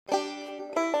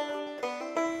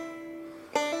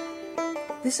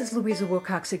This is Louisa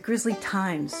Wilcox at Grizzly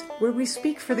Times, where we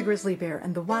speak for the grizzly bear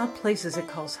and the wild places it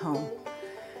calls home.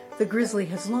 The grizzly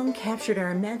has long captured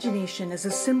our imagination as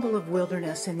a symbol of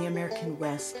wilderness in the American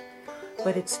West,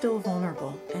 but it's still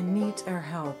vulnerable and needs our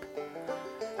help.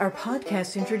 Our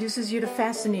podcast introduces you to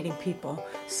fascinating people,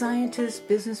 scientists,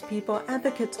 business people,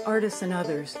 advocates, artists, and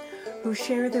others who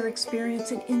share their experience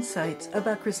and insights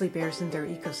about grizzly bears and their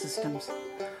ecosystems.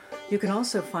 You can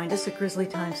also find us at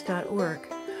grizzlytimes.org,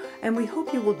 and we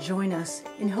hope you will join us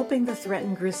in helping the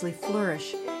threatened grizzly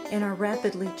flourish in our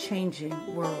rapidly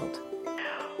changing world.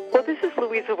 Well, this is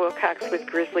Louisa Wilcox with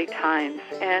Grizzly Times,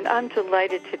 and I'm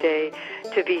delighted today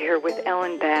to be here with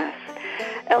Ellen Bass.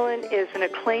 Ellen is an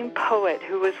acclaimed poet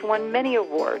who has won many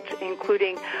awards,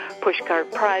 including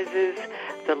Pushcart Prizes,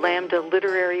 the Lambda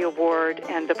Literary Award,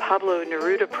 and the Pablo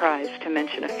Neruda Prize, to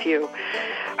mention a few.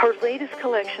 Her latest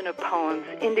collection of poems,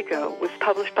 Indigo, was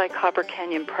published by Copper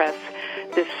Canyon Press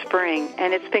this spring,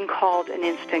 and it's been called an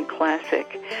instant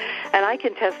classic. And I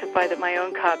can testify that my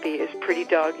own copy is pretty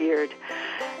dog-eared.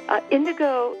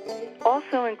 Indigo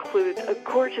also includes a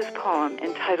gorgeous poem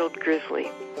entitled Grizzly.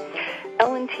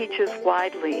 Ellen teaches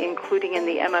widely, including in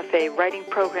the MFA writing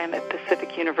program at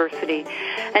Pacific University,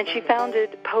 and she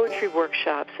founded poetry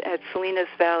workshops at Salinas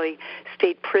Valley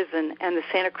State Prison and the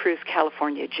Santa Cruz,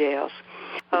 California jails.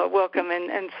 Welcome,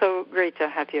 and so great to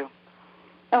have you.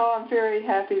 Oh, I'm very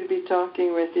happy to be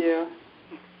talking with you.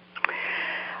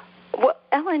 Well,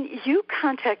 Ellen, you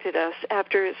contacted us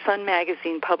after Sun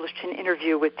Magazine published an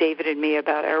interview with David and me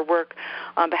about our work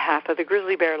on behalf of the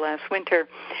grizzly bear last winter,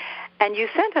 and you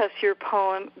sent us your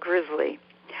poem, Grizzly.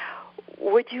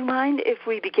 Would you mind if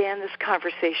we began this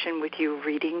conversation with you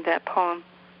reading that poem?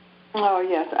 Oh,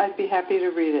 yes, I'd be happy to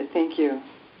read it. Thank you.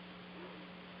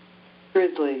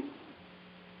 Grizzly.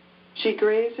 She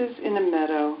grazes in a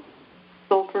meadow,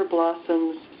 sulfur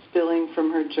blossoms spilling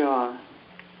from her jaw.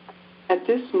 At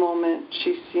this moment,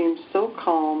 she seems so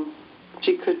calm,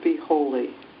 she could be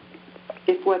holy,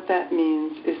 if what that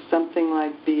means is something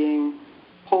like being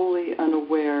wholly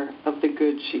unaware of the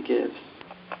good she gives.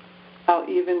 How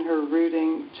even her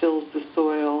rooting tills the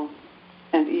soil,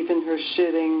 and even her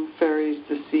shitting ferries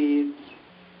the seeds,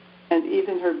 and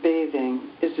even her bathing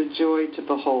is a joy to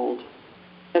behold,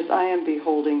 as I am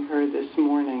beholding her this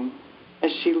morning,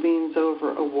 as she leans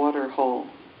over a water hole,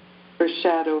 her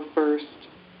shadow first,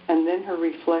 and then her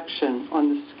reflection on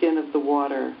the skin of the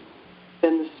water,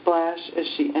 then the splash as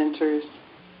she enters,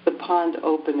 the pond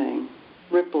opening,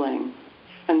 rippling,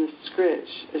 and the scritch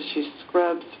as she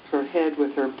scrubs her head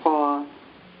with her paw,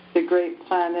 the great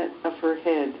planet of her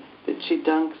head that she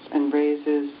dunks and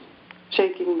raises,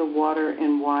 shaking the water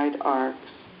in wide arcs,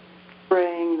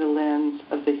 spraying the lens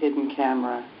of the hidden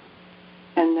camera.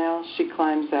 And now she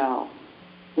climbs out,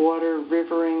 water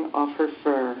rivering off her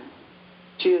fur.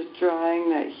 She is drying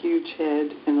that huge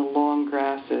head in the long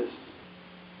grasses.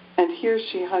 And here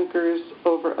she hunkers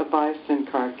over a bison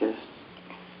carcass,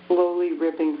 slowly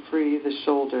ripping free the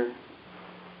shoulder.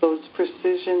 Those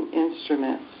precision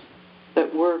instruments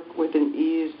that work with an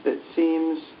ease that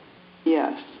seems,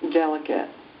 yes, delicate.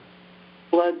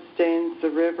 Blood stains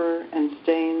the river and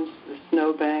stains the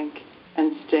snowbank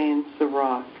and stains the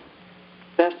rock.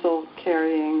 Vessel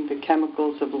carrying the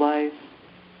chemicals of life,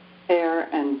 hair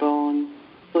and bone,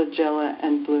 flagella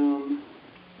and bloom.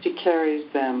 She carries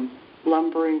them,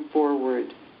 lumbering forward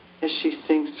as she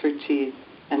sinks her teeth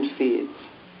and feeds.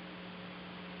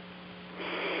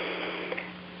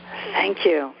 Thank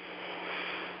you.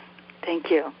 Thank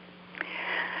you.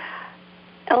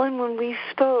 Ellen, when we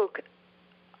spoke,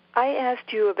 I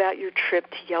asked you about your trip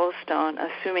to Yellowstone,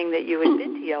 assuming that you had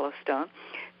been to Yellowstone,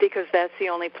 because that's the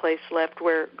only place left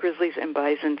where grizzlies and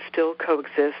bison still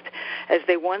coexist, as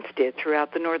they once did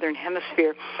throughout the Northern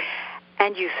Hemisphere.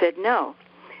 And you said no.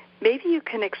 Maybe you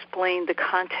can explain the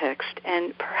context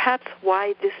and perhaps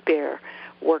why this bear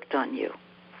worked on you.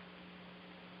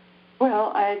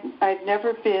 Well, I'd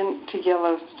never been to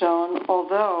Yellowstone,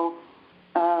 although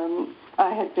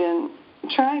I had been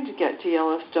trying to get to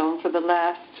Yellowstone for the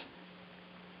last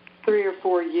 3 or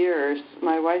 4 years.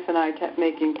 My wife and I kept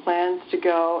making plans to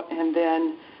go, and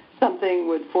then something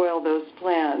would foil those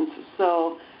plans.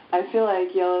 So I feel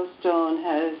like Yellowstone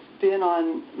has been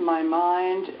on my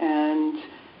mind, and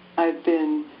I've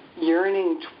been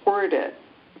yearning toward it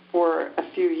for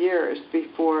a few years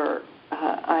before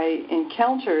I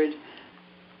encountered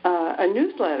a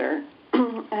newsletter,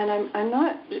 and I'm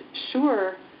not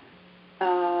sure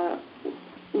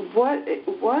what it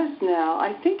was now.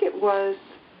 I think it was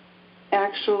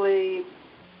actually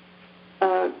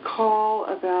a call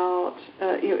about,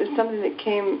 it was something that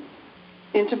came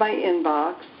into my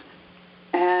inbox,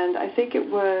 and I think it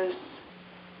was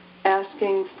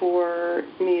asking for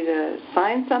me to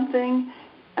sign something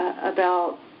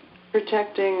about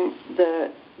protecting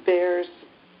the bears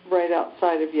right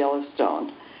outside of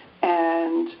Yellowstone.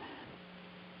 And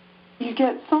you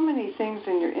get so many things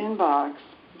in your inbox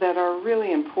that are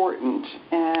really important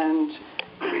and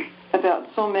about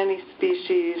so many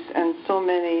species and so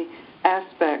many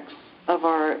aspects of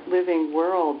our living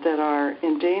world that are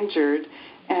endangered.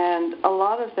 And a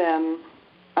lot of them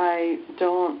I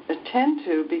don't attend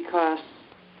to because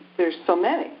there's so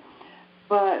many.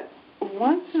 But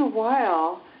once in a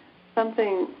while,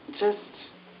 something just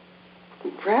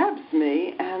grabs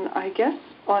me, and I guess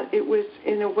it was,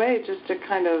 in a way, just a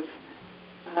kind of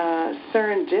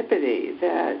serendipity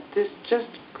that this just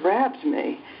grabbed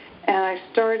me. And I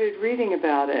started reading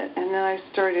about it, and then I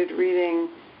started reading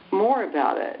more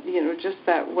about it, just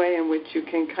that way in which you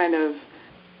can kind of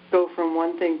go from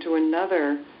one thing to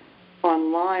another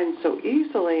online so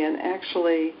easily and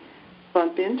actually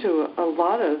bump into a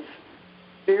lot of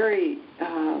very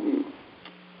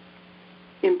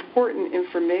important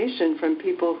information from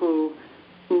people who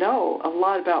know a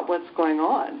lot about what's going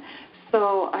on.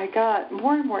 So I got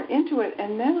more and more into it,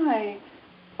 and then I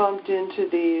bumped into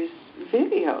these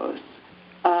videos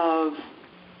of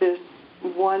this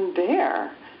one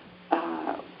bear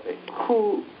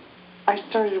who I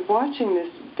started watching this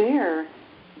bear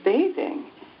bathing,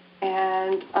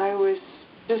 and I was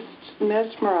just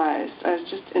mesmerized. I was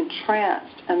just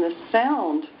entranced, and the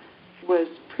sound was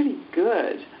pretty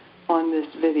good on this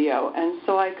video. And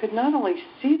so I could not only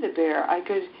see the bear, I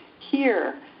could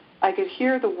hear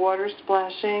the water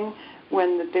splashing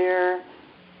when the bear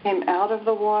came out of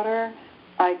the water.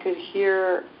 I could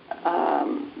hear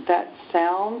that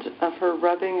sound of her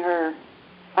rubbing her,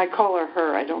 I call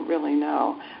her, I don't really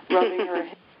know, rubbing her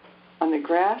on the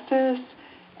grasses.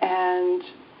 And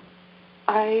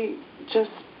I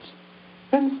just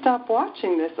couldn't stop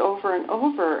watching this over and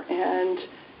over. And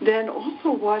then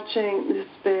also watching this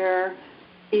bear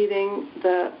eating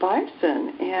the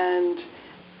bison. And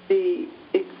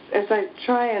as I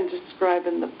try and describe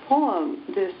in the poem,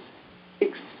 this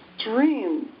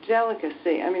extreme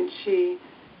delicacy. I mean,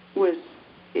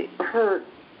 her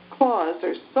claws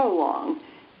are so long,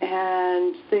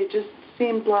 and they just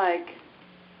seemed like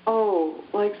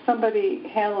somebody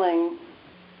handling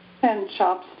 10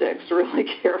 chopsticks really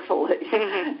carefully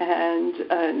and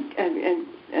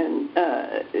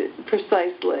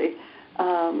precisely.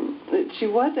 She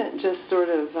wasn't just sort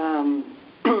of,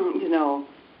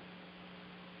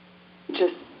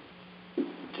 just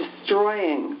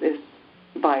destroying this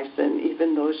bison,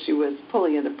 even though she was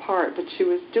pulling it apart, but she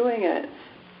was doing it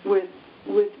with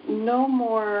no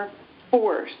more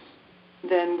force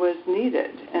than was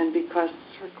needed. And because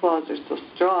her claws are so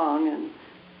strong and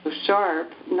so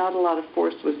sharp, not a lot of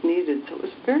force was needed. So it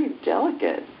was a very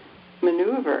delicate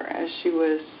maneuver as she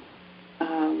was,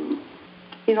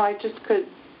 I just could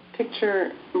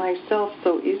picture myself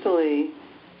so easily.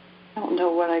 I don't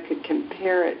know what I could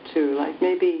compare it to, like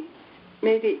maybe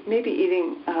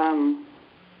eating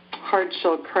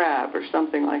hard-shelled crab or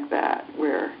something like that,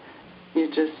 where you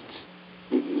just,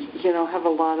 have a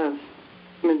lot of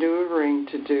maneuvering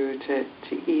to do to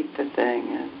eat the thing.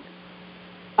 And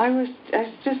I was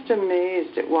just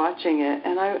amazed at watching it,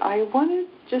 and I wanted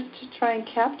just to try and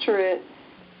capture it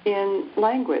in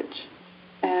language.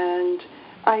 And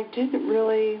I didn't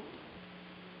really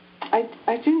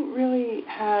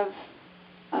have,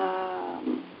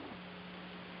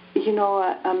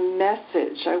 a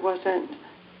message. I wasn't.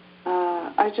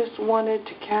 I just wanted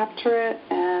to capture it,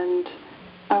 and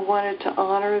I wanted to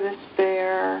honor this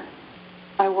bear.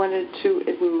 I wanted to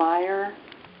admire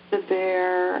the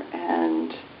bear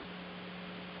and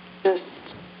just,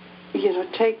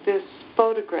 take this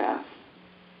photograph,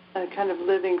 a kind of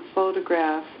living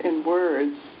photograph in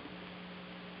words,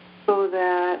 so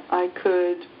that I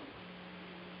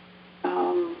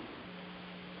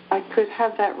could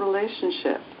have that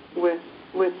relationship with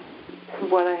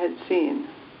what I had seen,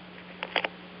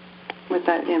 with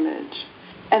that image.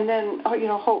 And then,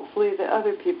 hopefully the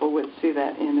other people would see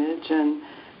that image. And,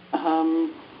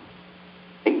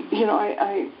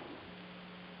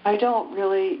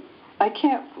 I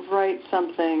can't write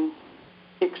something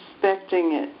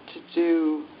expecting it to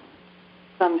do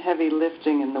some heavy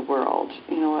lifting in the world.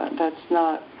 That's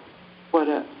not what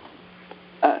a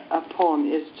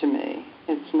poem is to me.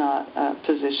 It's not a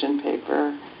position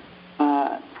paper,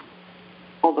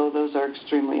 although those are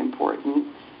extremely important.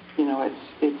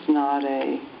 It's not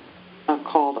a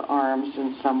call to arms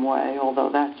in some way, although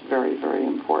that's very, very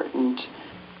important.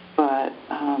 But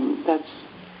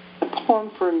a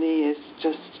poem for me is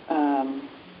just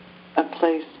a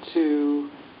place to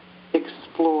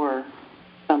explore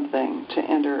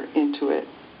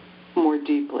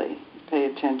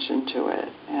attention to it.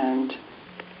 And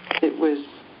it was,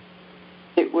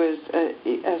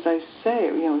 as I say,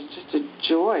 it was just a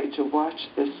joy to watch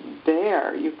this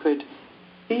bear. You could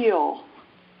feel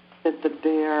that the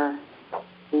bear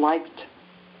liked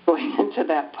going into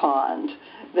that pond,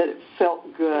 that it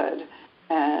felt good,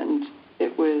 and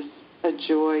it was a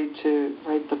joy to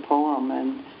write the poem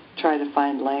and try to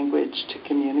find language to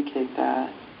communicate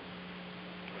that.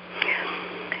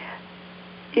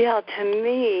 Yeah, to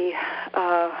me,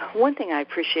 one thing I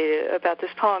appreciated about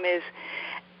this poem is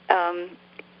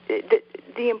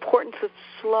the importance of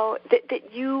slow,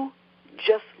 that you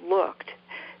just looked,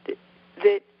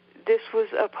 that this was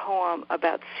a poem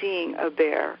about seeing a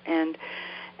bear and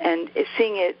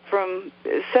seeing it from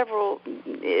several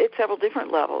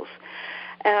different levels.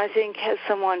 And I think as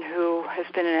someone who has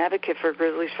been an advocate for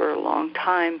grizzlies for a long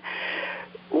time,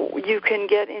 you can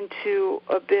get into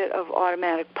a bit of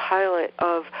automatic pilot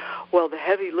of, well, the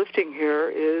heavy lifting here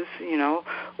is,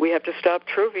 we have to stop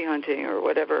trophy hunting or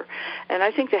whatever. And I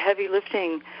think the heavy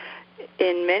lifting,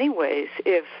 in many ways,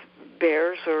 if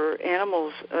bears or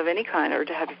animals of any kind are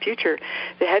to have a future,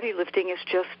 the heavy lifting is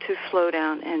just to slow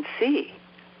down and see.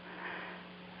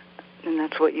 And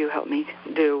that's what you helped me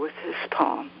do with this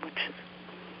poem, which is...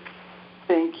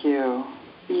 Thank you.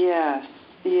 Yes.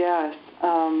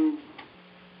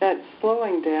 That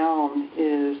slowing down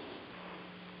is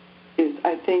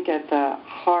I think at the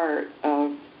heart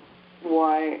of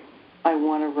why I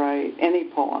want to write any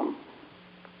poem.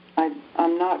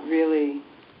 I'm not really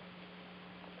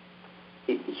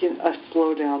a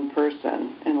slow down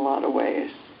person in a lot of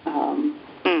ways.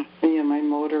 My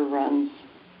motor runs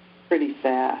pretty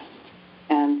fast,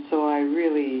 and so I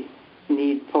really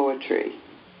need poetry,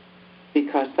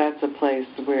 because that's a place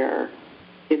where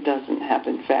it doesn't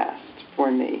happen fast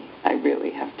for me. I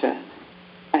really have to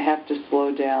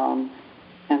slow down,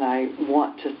 and I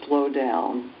want to slow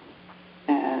down.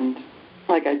 And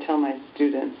like I tell my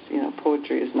students,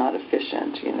 poetry is not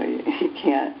efficient. You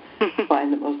can't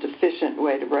find the most efficient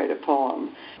way to write a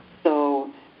poem. So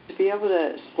to be able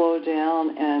to slow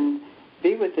down and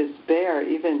be with this bear,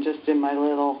 even just in my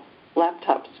little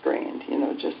laptop screen,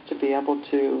 just to be able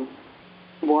to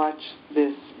watch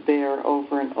this bear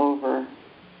over and over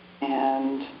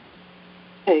and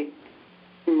take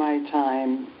my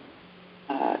time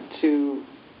to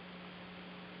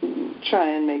try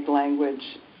and make language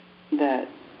that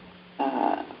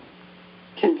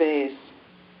conveys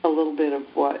a little bit of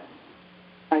what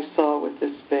I saw with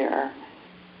this bear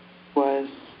was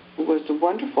a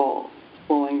wonderful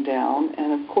slowing down.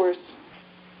 And of course,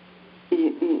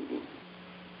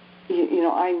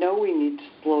 I know we need to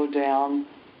slow down,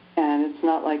 and it's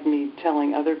not like me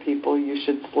telling other people you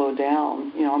should slow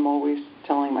down. I'm always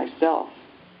telling myself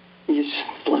you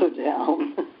should slow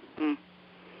down.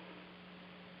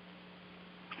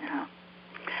 Yeah.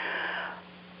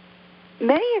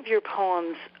 Many of your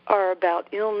poems are about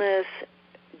illness,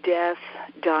 death,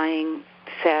 dying,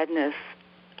 sadness,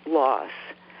 loss.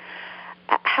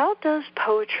 How does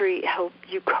poetry help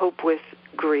you cope with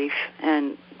grief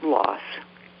and loss?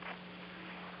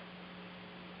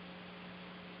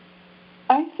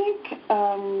 I think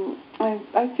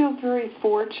I feel very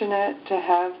fortunate to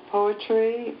have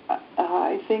poetry.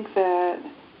 I think that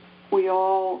we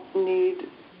all need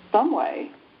some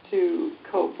way to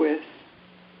cope with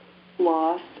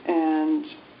loss and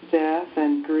death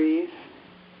and grief.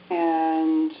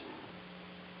 And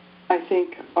I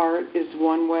think art is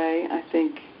one way. I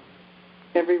think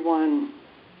everyone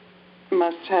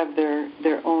must have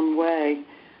their own way.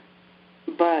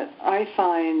 But I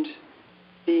find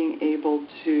being able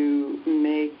to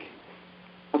make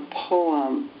a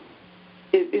poem,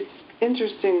 it's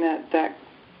interesting that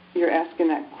you're asking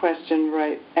that question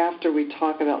right after we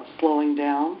talk about slowing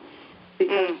down,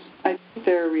 because I think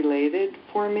they're related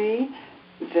for me,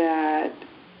 that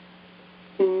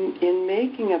in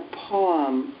making a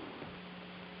poem,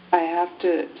 I have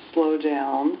to slow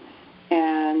down,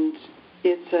 and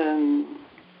it's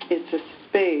a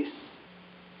space,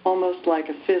 almost like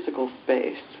a physical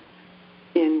space,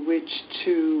 in which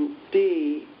to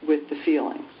be with the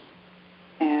feelings.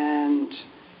 And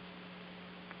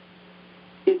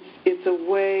it's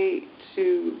a way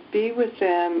to be with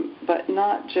them, but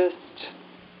not just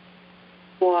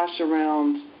slosh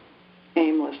around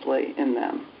aimlessly in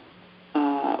them,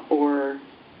 or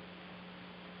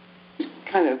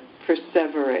kind of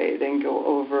perseverate and go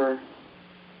over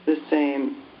the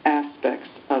same aspects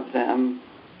of them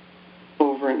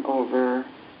over and over,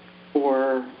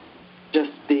 or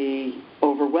just be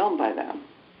overwhelmed by them.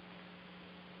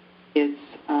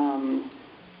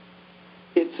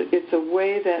 It's a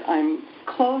way that I'm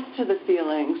close to the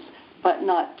feelings, but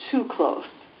not too close,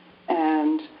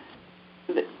 and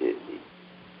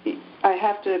I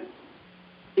have to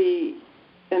be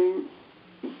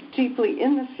deeply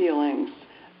in the feelings,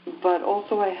 but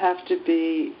also I have to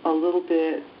be a little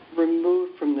bit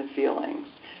removed from the feelings.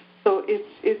 So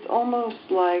it's almost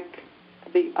like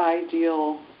the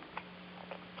ideal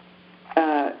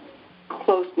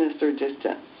closeness or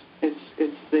distance.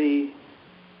 It's the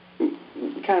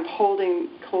kind of holding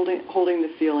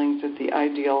the feelings at the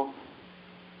ideal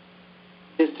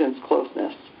distance,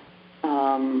 closeness,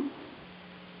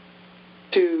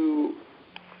 to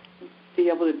be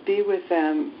able to be with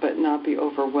them but not be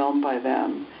overwhelmed by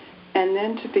them, and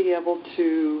then to be able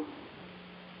to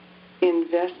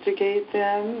investigate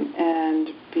them and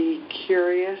be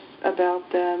curious about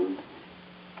them.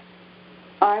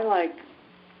 I, like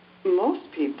most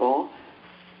people,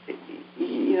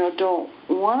 don't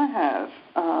want to have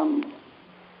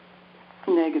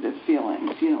negative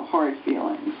feelings, hard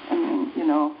feelings. I mean,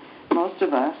 most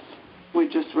of us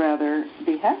would just rather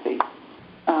be happy.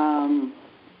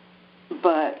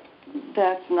 But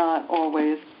that's not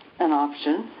always an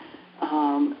option.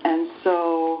 And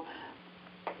so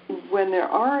when there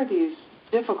are these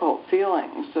difficult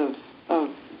feelings of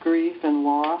grief and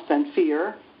loss and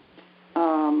fear,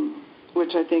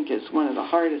 which I think is one of the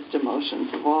hardest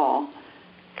emotions of all,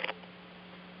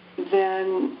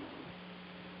 then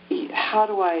how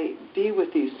do I be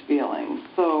with these feelings?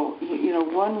 So,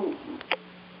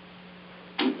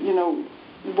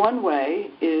 one way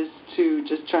is to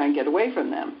just try and get away from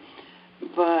them.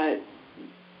 But,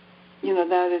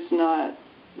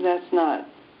 that's not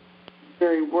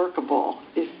very workable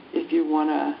if you want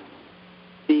to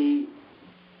be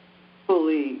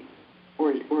fully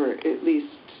or at least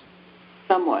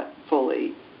somewhat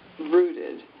fully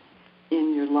rooted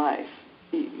in your life.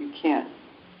 You can't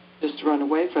just run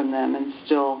away from them and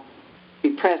still be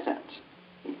present.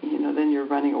 Then you're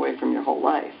running away from your whole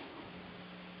life.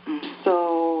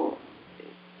 So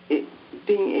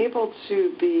being able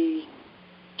to be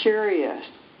curious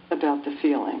about the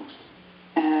feelings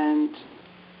and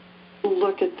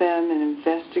look at them and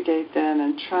investigate them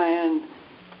and try and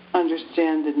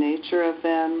understand the nature of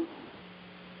them,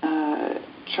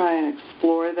 try and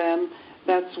explore them.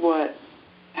 That's what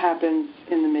happens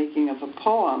in the making of a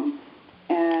poem.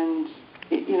 And,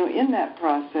 in that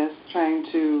process, trying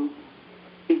to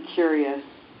be curious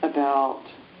about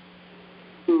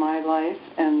my life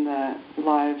and the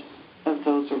lives of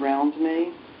those around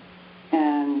me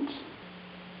and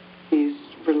these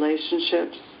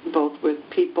relationships, both with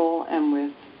people and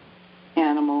with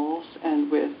animals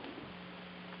and with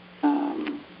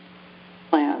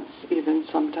plants even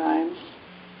sometimes,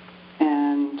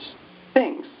 and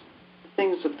things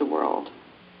of the world.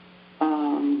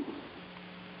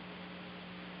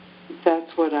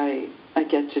 That's what I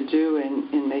get to do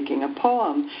in making a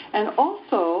poem. And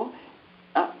also,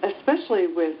 especially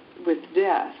with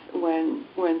death, when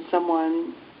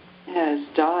someone has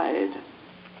died,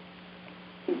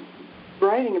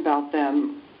 writing about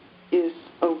them is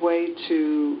a way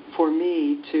for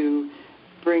me to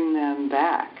bring them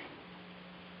back.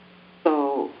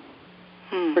 So,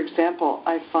 for example,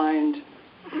 I find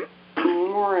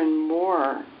more and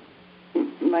more,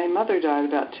 my mother died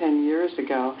about 10 years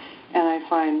ago, and I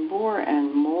find more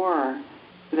and more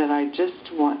that I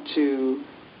just want to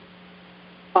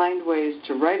find ways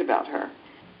to write about her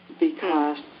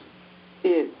because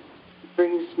it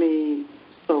brings me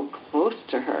so close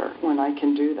to her when I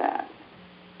can do that.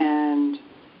 And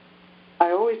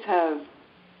I always have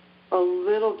a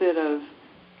little bit of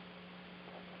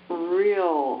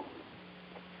real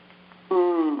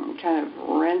kind of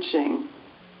wrenching,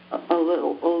 a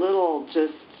little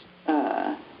just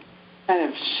kind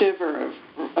of shiver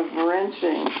of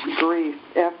wrenching grief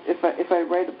if I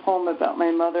write a poem about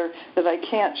my mother that I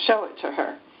can't show it to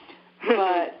her.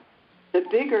 But the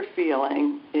bigger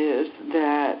feeling is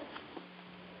that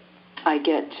I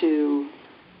get to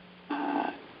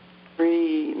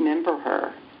remember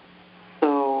her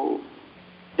so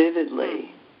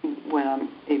vividly when I'm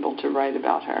able to write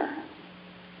about her.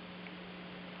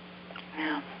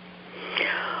 Yeah.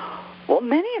 Well,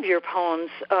 many of your poems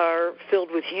are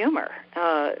filled with humor,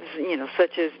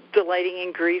 such as delighting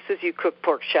in grease as you cook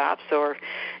pork chops, or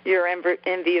your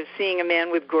envy of seeing a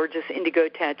man with gorgeous indigo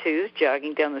tattoos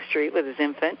jogging down the street with his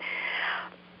infant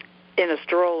in a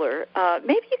stroller.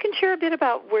 Maybe you can share a bit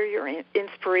about where your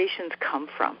inspirations come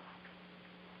from.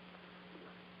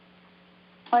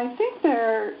 I think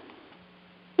they're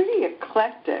pretty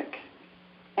eclectic,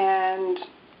 and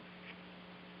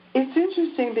it's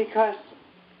interesting because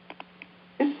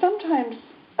sometimes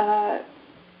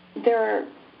there are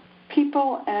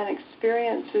people and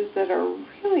experiences that are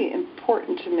really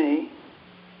important to me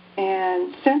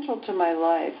and central to my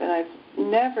life, and I've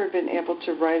never been able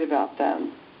to write about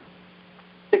them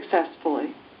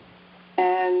successfully.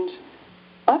 And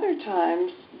other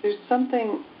times, there's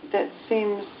something that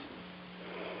seems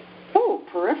so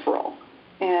peripheral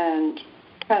and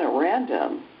kind of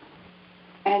random,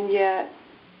 and yet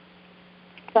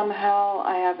somehow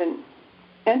I have an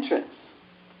entrance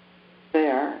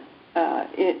there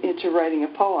into writing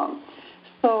a poem.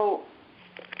 So,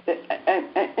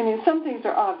 I mean, some things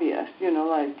are obvious,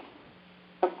 like,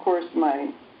 of course,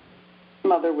 my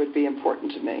mother would be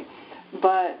important to me.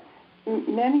 But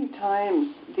many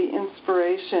times the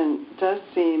inspiration does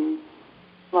seem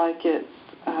like it's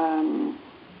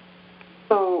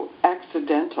so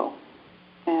accidental,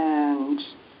 and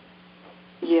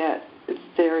yet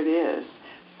there it is.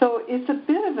 So it's a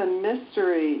bit of a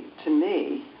mystery to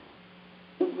me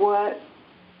what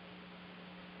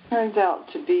turns out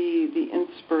to be the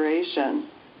inspiration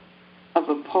of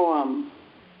a poem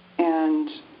and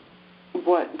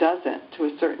what doesn't, to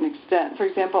a certain extent. For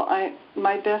example,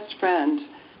 my best friend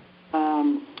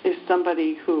is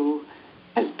somebody who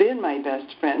has been my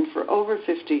best friend for over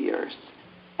 50 years,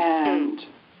 and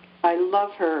I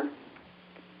love her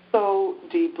so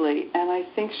deeply, and I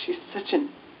think she's such an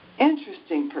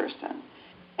interesting person,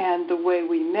 and the way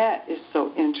we met is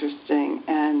so interesting,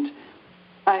 and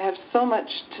I have so much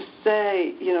to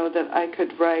say, that I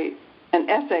could write an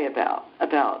essay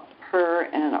about her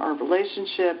and our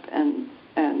relationship and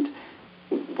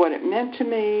what it meant to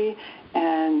me.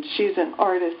 And she's an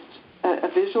artist, a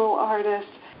visual artist,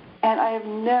 and I have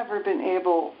never been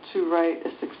able to write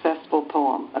a successful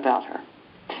poem about her.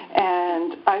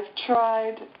 And I've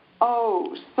tried,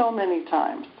 so many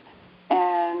times.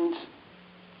 And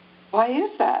why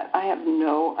is that? I have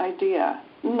no idea,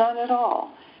 none at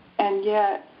all. And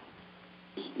yet,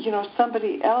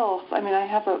 somebody else, I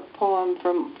have a poem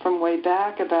from way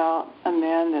back about a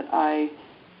man that I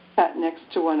sat next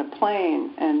to on a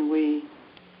plane, and we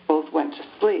both went to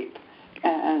sleep,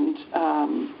 and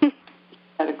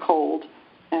had a cold,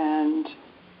 and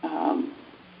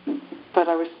but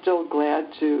I was still glad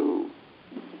to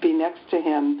be next to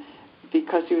him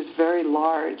because he was very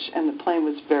large and the plane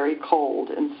was very cold,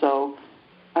 and so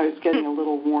I was getting a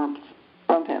little warmth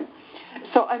from him.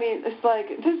 So, it's like,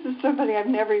 this is somebody I've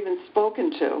never even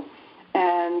spoken to,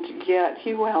 and yet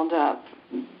he wound up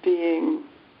being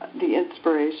the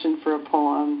inspiration for a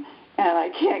poem, and I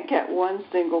can't get one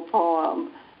single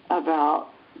poem about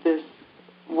this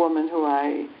woman who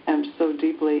I am so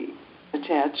deeply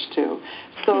attached to.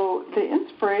 So the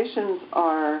inspirations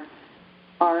are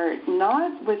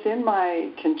not within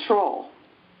my control,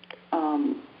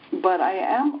 but I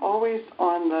am always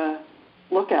on the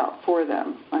lookout for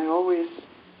them. I always,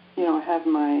 have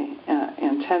my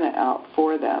antenna out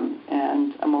for them,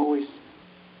 and I'm always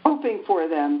hoping for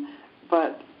them.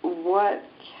 But what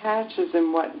catches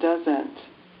and what doesn't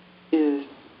is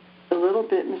a little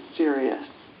bit mysterious,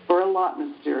 or a lot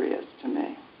mysterious to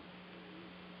me.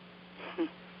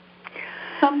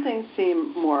 Some things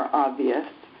seem more obvious.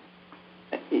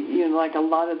 Like a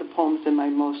lot of the poems in my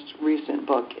most recent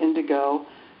book, Indigo,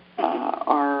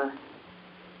 are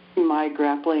my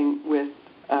grappling with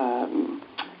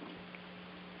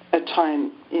a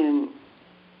time in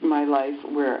my life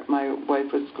where my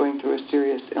wife was going through a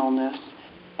serious illness,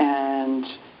 and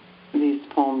these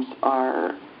poems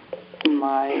are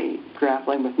my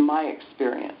grappling with my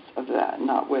experience of that,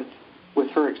 not with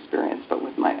her experience, but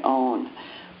with my own.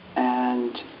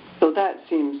 And so that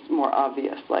seems more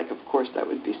obvious. Like, of course, that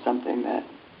would be something that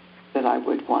I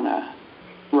would want to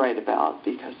write about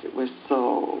because it was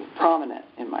so prominent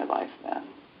in my life then.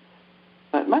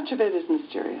 But much of it is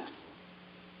mysterious.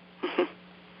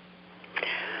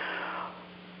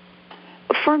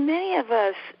 For many of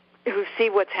us who see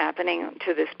what's happening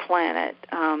to this planet,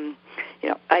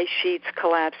 ice sheets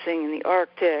collapsing in the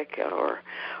Arctic, or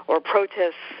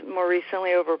protests more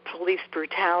recently over police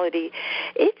brutality,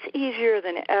 it's easier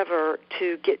than ever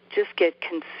to get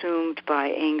consumed by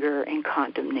anger and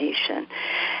condemnation.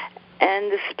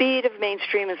 And the speed of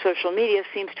mainstream and social media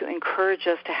seems to encourage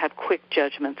us to have quick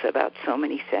judgments about so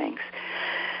many things.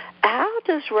 How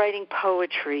does writing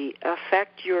poetry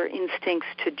affect your instincts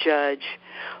to judge,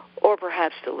 or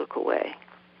perhaps to look away?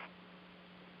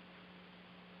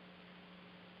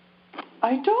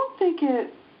 I don't think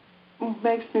it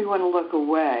makes me want to look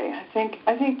away.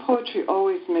 I think poetry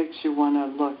always makes you want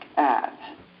to look at.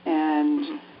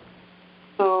 And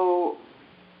so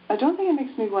I don't think it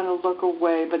makes me want to look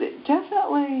away, but it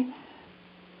definitely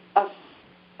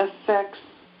affects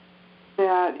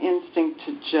that instinct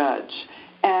to judge.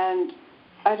 And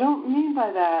I don't mean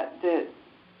by that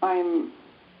I'm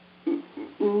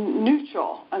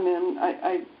neutral. I mean,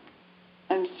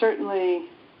 I'm certainly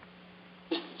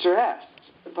distressed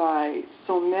by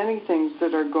so many things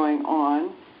that are going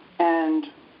on, and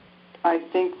I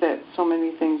think that so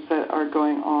many things that are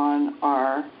going on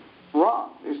are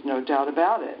wrong. There's no doubt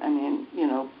about it. I mean,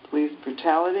 police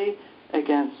brutality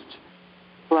against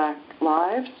black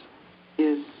lives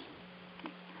is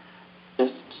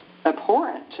just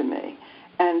abhorrent to me.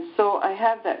 And so I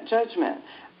have that judgment,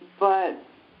 but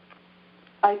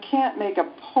I can't make a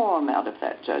poem out of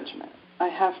that judgment. I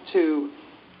have to,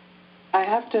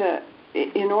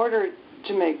 in order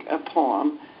to make a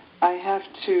poem, I have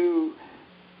to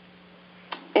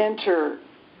enter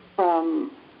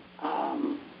from,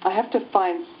 I have to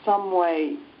find some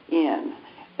way in.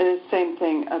 And it's the same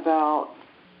thing about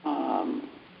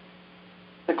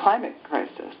the climate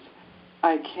crisis.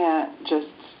 I can't just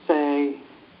say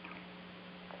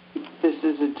this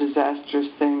is a disastrous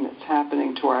thing that's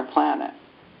happening to our planet.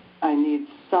 I need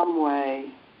some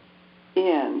way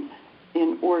in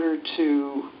order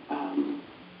to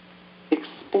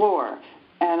explore.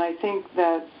 And I think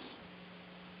that's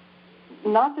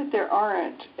not that there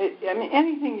aren't.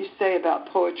 Anything you say about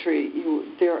poetry,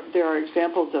 there are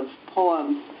examples of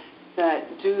poems that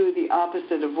do the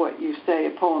opposite of what you say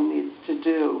a poem needs to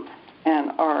do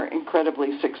and are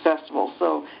incredibly successful.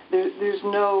 So there's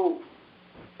no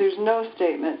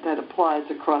statement that applies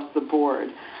across the board.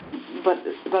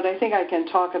 But I think I can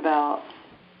talk about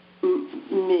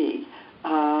me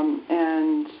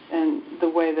and the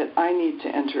way that I need to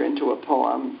enter into a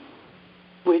poem,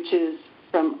 which is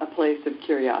from a place of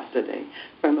curiosity,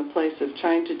 from a place of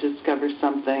trying to discover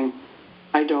something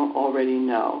I don't already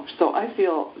know. So I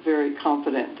feel very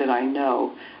confident that I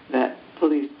know that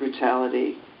police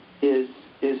brutality is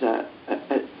a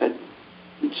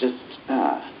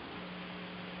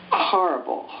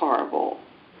horrible, horrible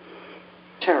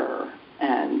terror,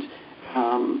 and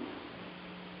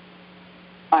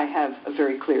I have a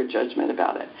very clear judgment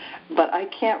about it. But I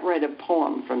can't write a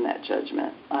poem from that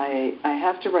judgment. I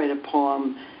have to write a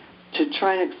poem to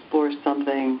try and explore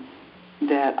something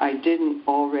that I didn't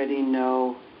already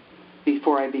know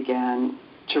before I began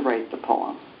to write the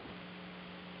poem.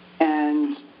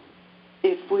 And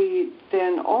if we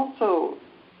then also,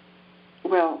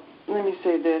 well, let me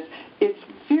say this, it's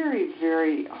very,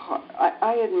 very hard.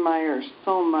 I admire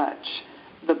so much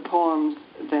the poems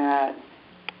that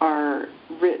are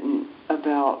written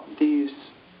about these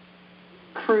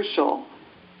crucial,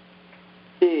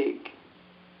 big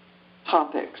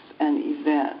topics and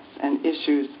events and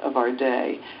issues of our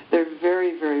day. They're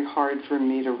very, very hard for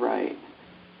me to write.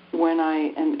 When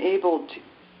I am able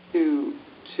to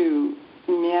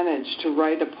manage to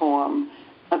write a poem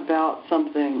about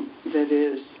something that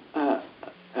is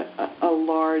a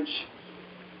large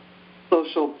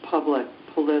social, public,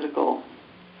 political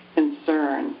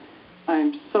concern,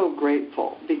 I'm so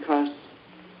grateful because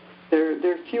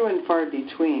they're few and far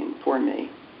between for me.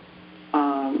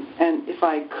 And if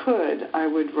I could, I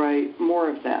would write more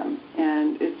of them.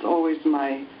 And it's always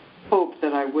my hope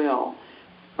that I will.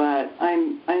 But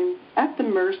I'm at the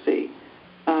mercy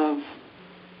of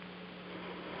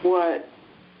what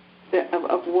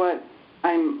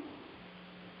I'm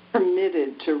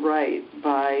permitted to write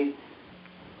by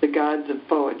the gods of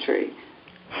poetry.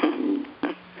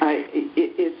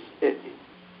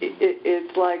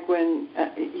 It's like when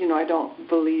I don't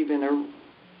believe in a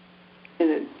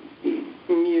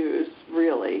muse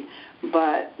really,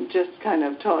 but just kind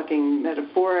of talking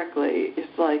metaphorically,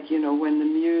 it's like when the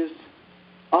muse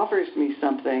offers me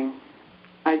something,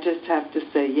 I just have to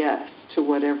say yes to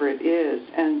whatever it is,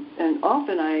 and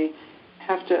often I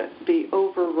have to be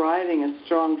overriding a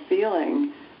strong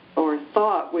feeling or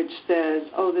thought which says,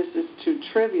 oh, this is too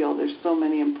trivial, there's so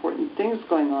many important things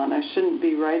going on, I shouldn't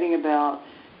be writing about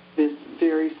this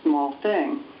very small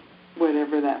thing,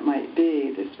 whatever that might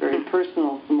be, this very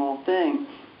personal small thing.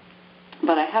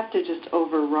 But I have to just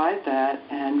override that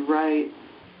and write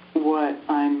what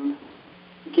I'm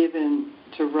given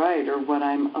to write or what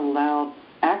I'm allowed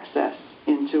access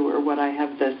into or what I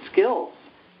have the skills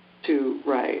to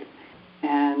write,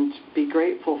 and be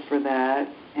grateful for that.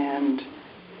 And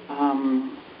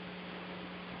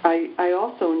I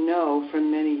also know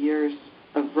from many years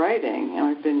of writing, and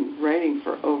I've been writing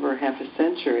for over half a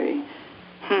century,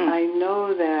 I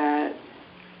know that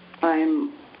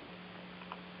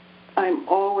I'm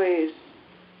always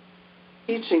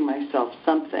teaching myself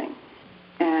something,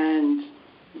 and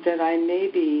that I may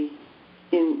be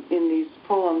in these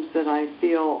poems that I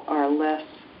feel are less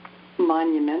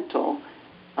monumental,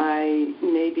 I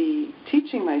may be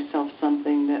teaching myself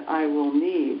something that I will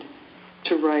need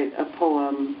to write a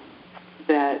poem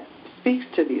that speaks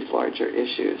to these larger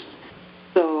issues.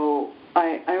 So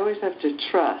I always have to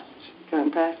trust,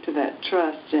 going back to that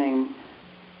trusting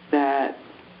that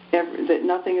that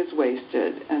nothing is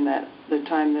wasted, and that the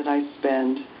time that I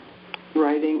spend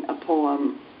writing a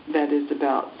poem that is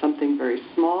about something very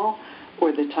small,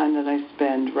 or the time that I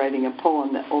spend writing a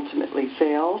poem that ultimately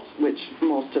fails, which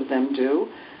most of them do,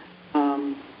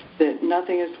 that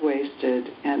nothing is wasted,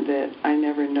 and that I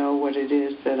never know what it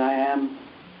is that I am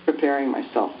preparing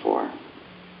myself for.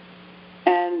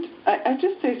 And I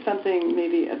just say something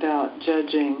maybe about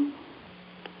judging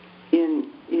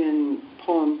in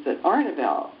poems that aren't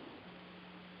about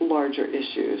larger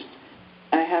issues.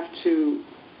 I have to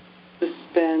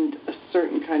suspend a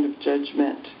certain kind of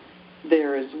judgment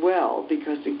there as well,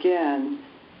 because again,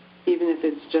 even if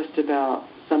it's just about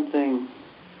something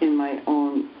in my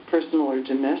own personal or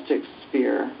domestic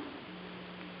sphere,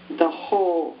 the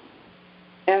whole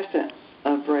essence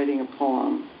of writing a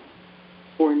poem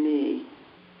for me,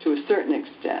 to a certain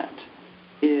extent,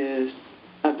 is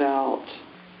about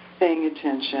paying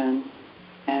attention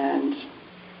and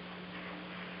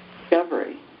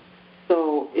discovery.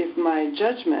 So if my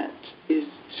judgment is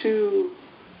too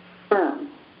firm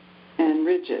and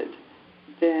rigid,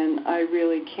 then I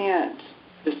really can't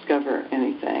discover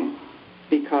anything,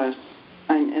 because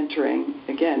I'm entering,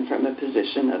 again, from a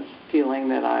position of feeling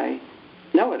that I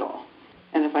know it all.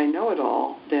 And if I know it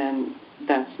all, then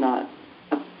that's not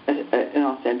an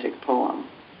authentic poem.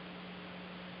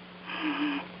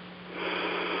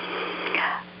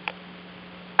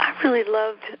 I really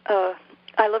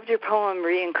loved your poem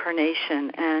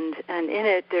Reincarnation, and in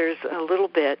it there's a little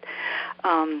bit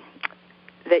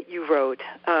that you wrote,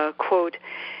 quote,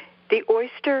 "The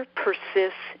oyster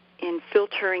persists in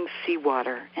filtering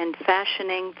seawater and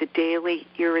fashioning the daily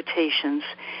irritations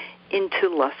into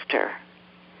luster."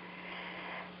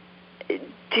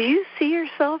 Do you see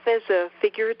yourself as a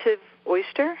figurative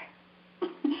oyster?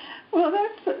 Well,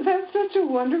 that's such a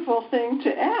wonderful thing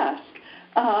to ask.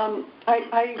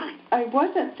 I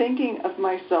wasn't thinking of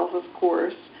myself, of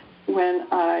course, when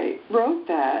I wrote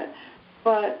that,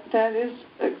 but that is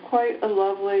quite a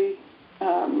lovely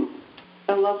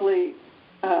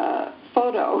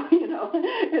photo. You know,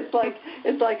 it's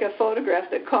like a photograph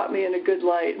that caught me in a good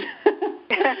light.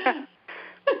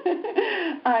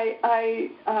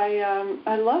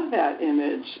 I love that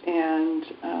image, and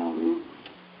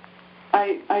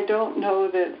I don't know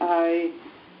that I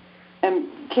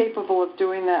am capable of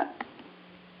doing that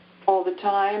all the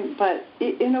time, but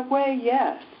in a way,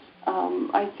 yes.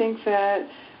 I think that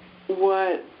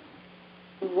what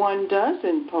one does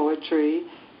in poetry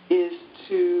is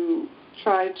to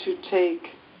try to take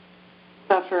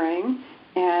suffering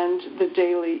and the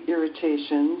daily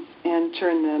irritations and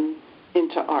turn them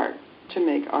into art, to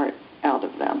make art out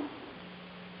of them.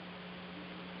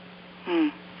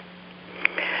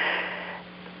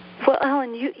 Well,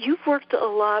 Ellen, you've worked a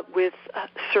lot with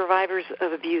survivors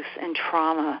of abuse and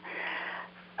trauma.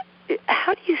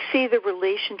 How do you see the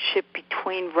relationship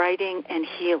between writing and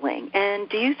healing? And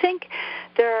do you think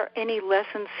there are any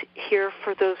lessons here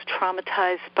for those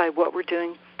traumatized by what we're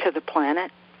doing to the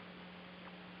planet?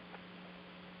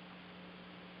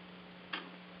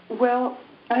 Well,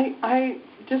 I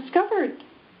discovered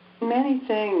many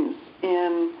things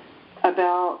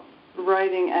about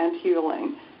writing and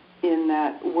healing in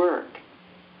that work.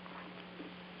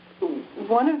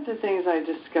 One of the things I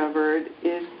discovered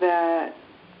is that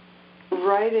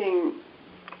writing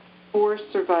for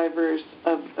survivors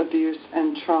of abuse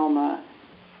and trauma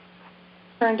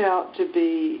turned out to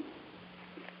be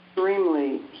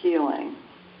extremely healing.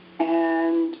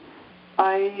 And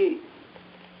I,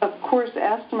 of course,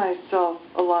 asked myself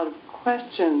a lot of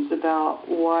questions about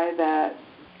why that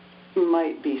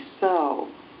might be so.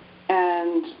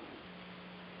 And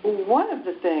one of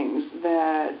the things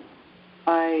that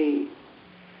I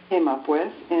came up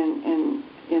with in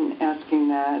asking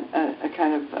that, a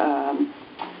kind of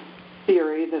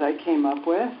theory that I came up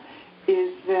with,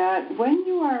 is that when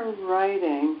you are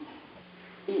writing,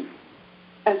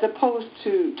 as opposed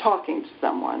to talking to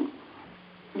someone,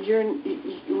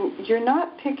 you're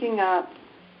not picking up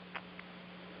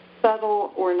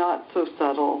subtle or not so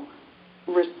subtle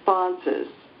responses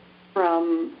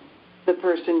from the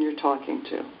person you're talking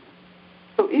to.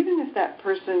 So even if that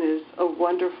person is a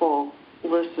wonderful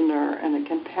listener and a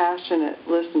compassionate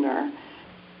listener,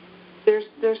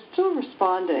 they're still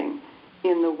responding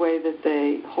in the way that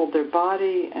they hold their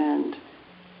body, and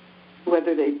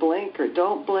whether they blink or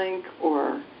don't blink,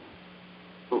 or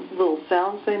little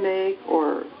sounds they make,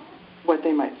 or what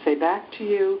they might say back to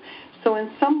you. So in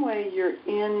some way you're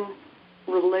in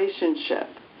relationship,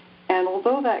 And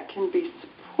although that can be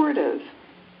supportive,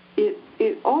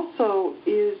 it also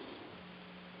is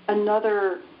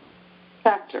another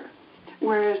factor.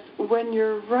 Whereas when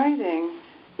you're writing,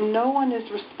 no one is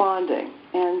responding.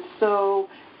 And so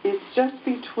it's just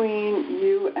between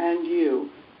you and you.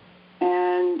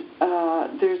 And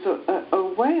there's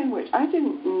a way in which, I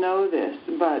didn't know this,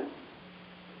 but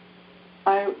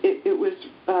it was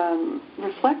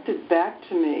reflected back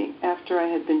to me after I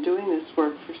had been doing this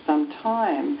work for some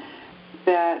time,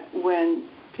 that when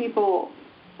people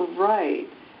write,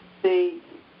 they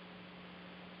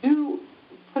do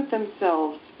put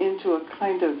themselves into a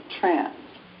kind of trance,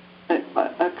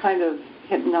 a kind of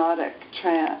hypnotic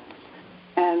trance.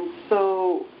 And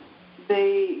so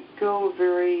they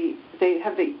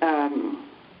have the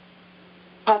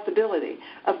possibility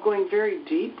of going very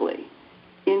deeply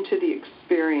into the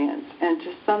experience and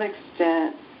to some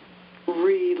extent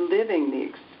reliving the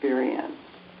experience.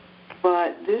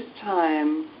 But this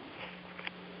time,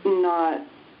 not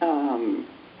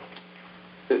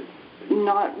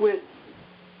with,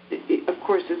 of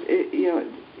course,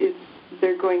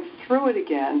 they're going through it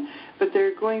again, but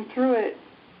they're going through it,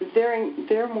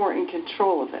 they're more in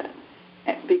control of it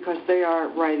because they are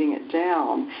writing it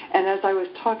down. And as I was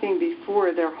talking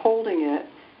before, they're holding it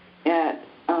at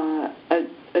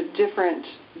a different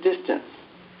distance.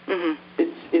 Mm-hmm.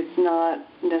 It's not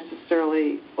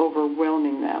necessarily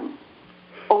overwhelming them.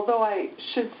 Although I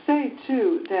should say,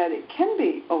 too, that it can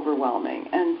be overwhelming.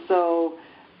 And so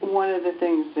one of the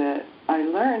things that I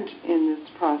learned in this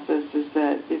process is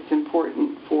that it's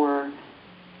important for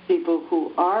people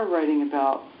who are writing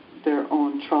about their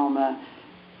own trauma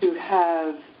to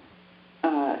have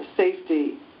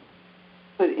safety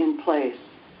put in place.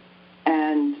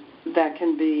 And that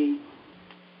can be,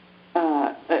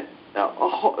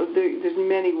 there's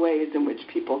many ways in which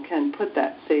people can put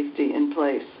that safety in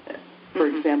place. For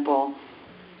example,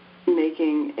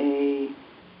 making a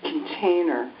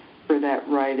container for that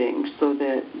writing so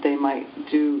that they might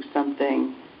do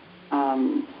something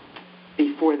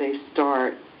before they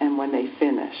start and when they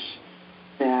finish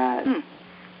that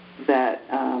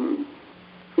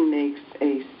makes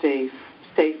a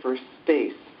safer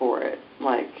space for it,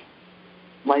 like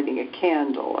lighting a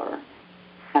candle or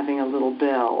having a little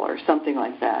bell or something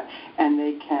like that. And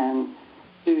they can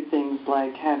do things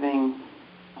like having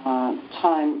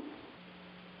time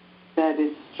that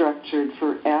is structured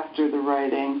for after the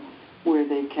writing where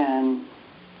they can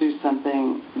do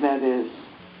something that is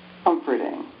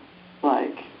comforting,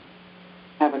 like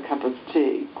have a cup of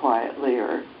tea quietly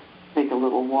or take a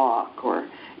little walk or,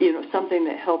 something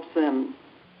that helps them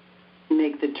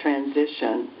make the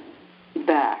transition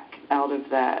back out of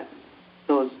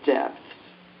those depths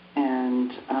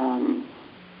and,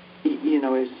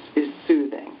 is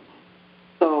soothing.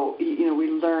 So, we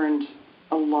learned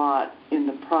a lot in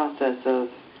the process of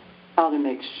how to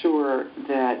make sure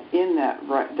that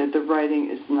that the writing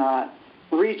is not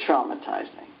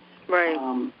re-traumatizing. Right.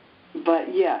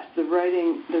 But yes, the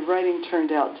writing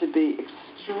turned out to be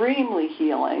extremely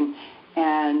healing,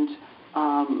 and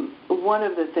one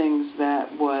of the things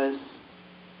that was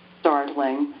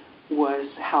startling was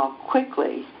how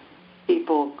quickly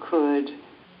people could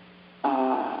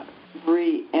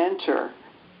re-enter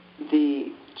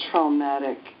the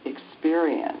traumatic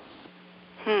experience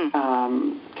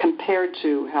compared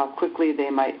to how quickly they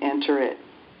might enter it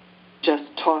just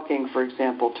talking, for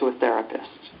example, to a therapist,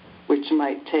 which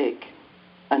might take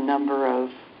a number of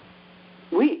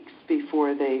weeks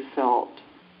before they felt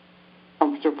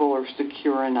comfortable or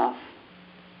secure enough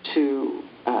to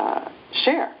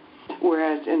share.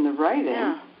 Whereas in the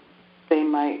writing, they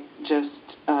might just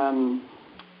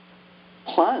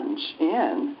plunge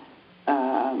in,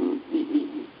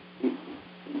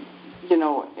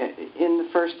 in the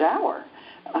first hour.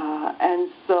 And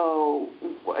so,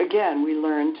 again, we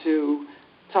learned to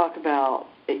talk about,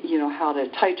 how to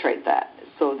titrate that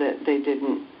so that they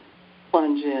didn't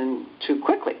plunge in too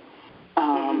quickly.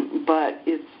 But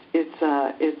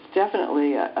it's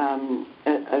definitely a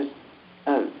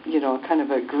kind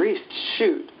of a greased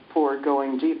chute for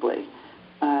going deeply.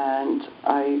 And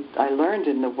I learned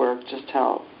in the work just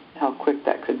how quick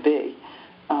that could be.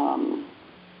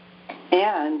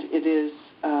 And it is,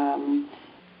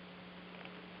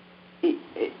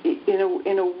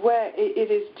 in a way, it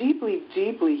is deeply,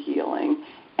 deeply healing.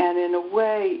 And in a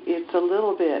way, it's a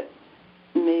little bit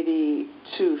maybe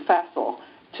too facile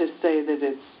to say that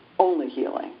it's only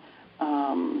healing,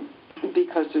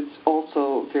 because it's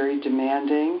also very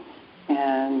demanding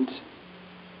and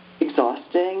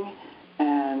exhausting.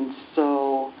 And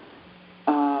so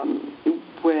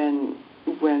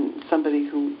when somebody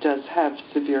who does have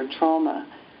severe trauma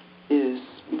is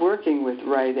working with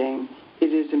writing,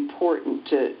 it is important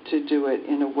to do it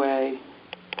in a way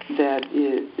that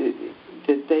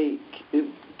that they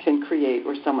can create,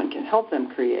 or someone can help them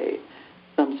create,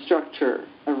 some structure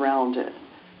around it.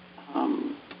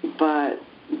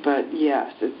 But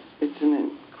yes, it's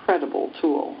an incredible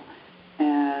tool.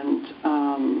 And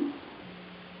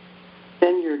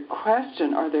then your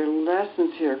question, are there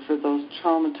lessons here for those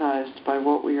traumatized by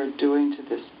what we are doing to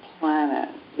this planet,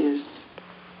 is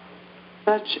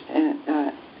such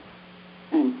an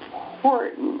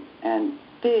important and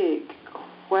big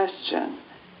question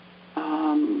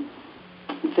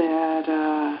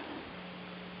that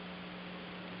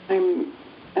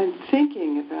I'm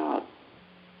thinking about,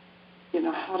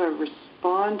 how to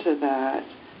respond to that.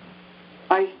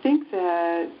 I think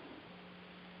that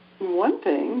one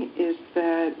thing is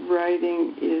that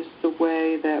writing is the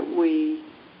way that we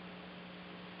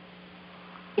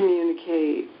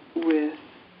communicate with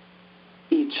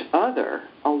each other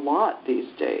a lot these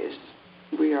days.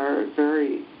 We are a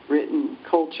very written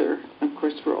culture. Of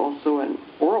course, we're also an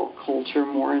oral culture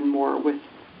more and more, with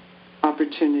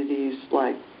opportunities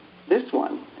like this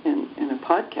one in a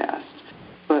podcast.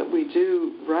 But we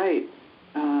do write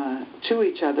to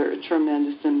each other a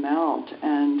tremendous amount,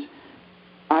 and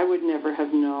I would never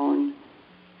have known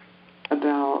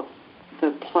about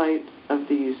the plight of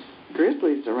these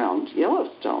grizzlies around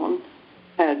Yellowstone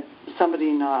had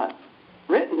somebody not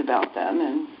written about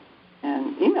them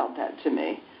and emailed that to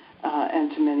me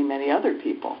and to many, many other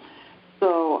people.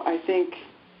 So I think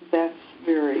that's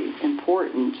very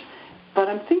important. But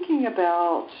I'm thinking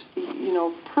about,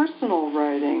 personal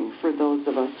writing for those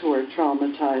of us who are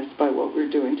traumatized by what we're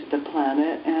doing to the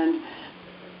planet. And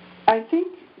I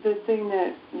think the thing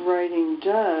that writing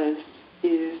does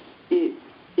is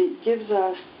it gives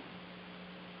us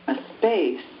a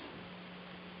space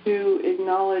to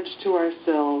acknowledge to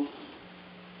ourselves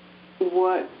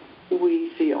what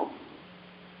we feel.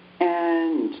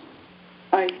 And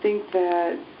I think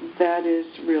that is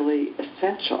really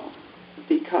essential,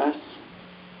 because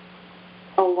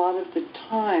a lot of the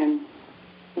time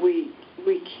we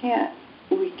can't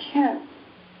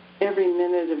every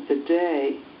minute of the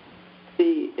day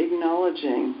be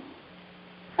acknowledging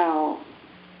how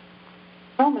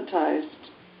traumatized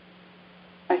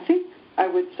I think I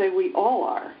would say we all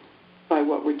are by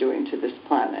what we're doing to this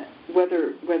planet.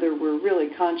 Whether we're really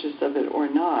conscious of it or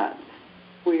not,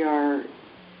 we are,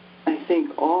 I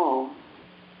think, all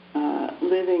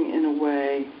living in a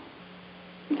way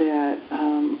that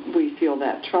we feel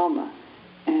that trauma,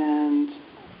 and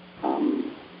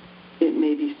it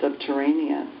may be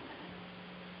subterranean.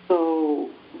 So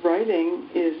writing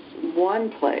is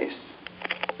one place.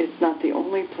 It's not the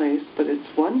only place, but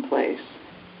it's one place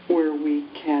where we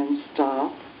can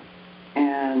stop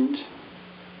and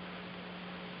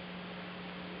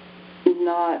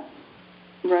not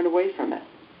run away from it,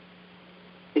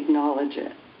 acknowledge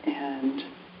it, and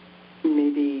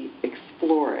maybe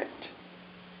explore it.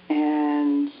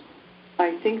 And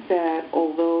I think that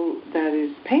although that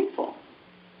is painful,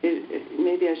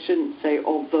 maybe I shouldn't say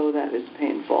although that is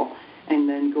painful and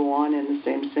then go on in the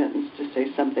same sentence to say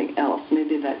something else.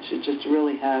 Maybe that should just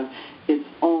really have its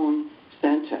own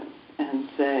sentence and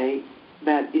say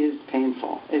that is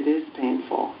painful. It is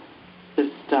painful to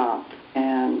stop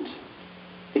and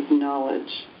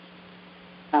acknowledge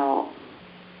how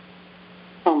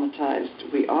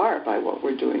traumatized we are by what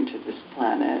we're doing to this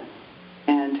planet,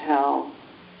 and how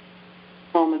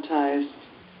traumatized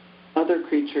other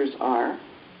creatures are,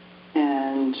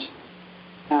 and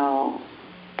how,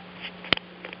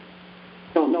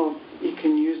 I don't know if you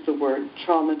can use the word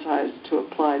traumatized to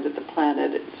apply to the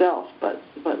planet itself, but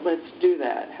let's do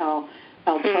that, how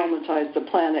traumatized the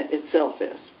planet itself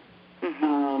is.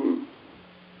 Mm-hmm.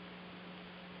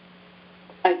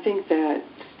 I think that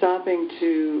stopping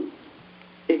to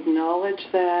acknowledge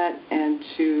that and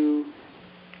to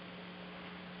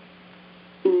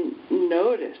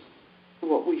notice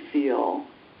what we feel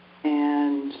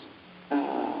and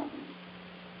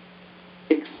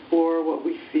explore what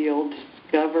we feel,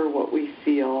 discover what we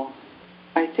feel,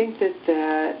 I think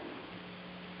that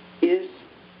is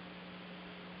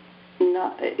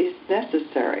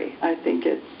necessary. I think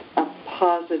it's a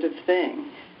positive thing.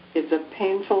 It's a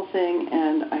painful thing,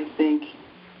 and I think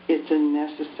it's a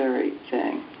necessary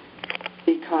thing,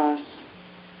 because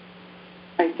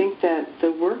I think that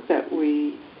the work that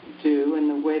we do and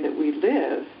the way that we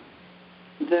live,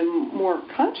 the more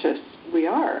conscious we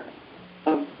are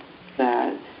of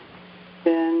that,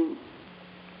 then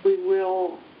we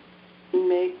will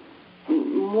make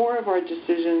more of our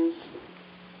decisions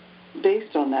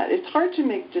based on that. It's hard to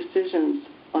make decisions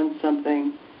on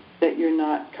something that that you're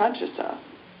not conscious of.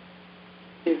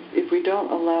 If we don't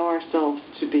allow ourselves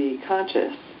to be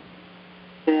conscious,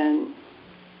 then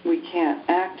we can't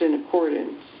act in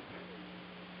accordance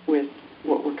with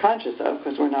what we're conscious of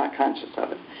because we're not conscious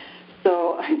of it.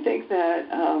 So I think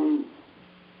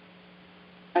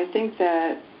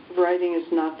that writing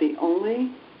is not the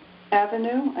only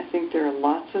avenue. I think there are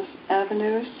lots of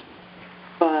avenues,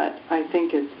 but I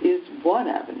think it is one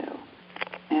avenue.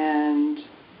 And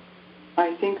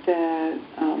I think that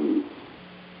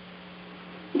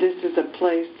this is a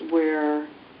place where,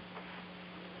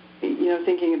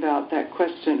 thinking about that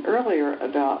question earlier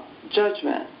about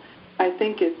judgment, I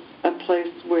think it's a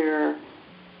place where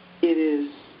it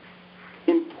is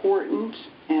important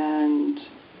and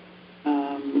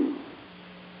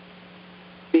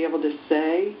be able to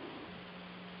say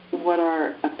what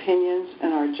our opinions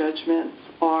and our judgments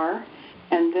are.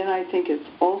 And then I think it's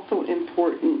also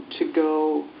important to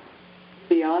go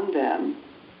beyond them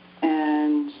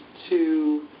and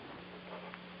to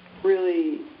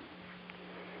really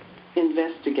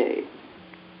investigate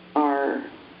our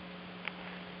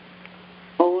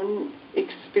own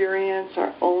experience,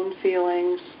 our own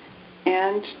feelings,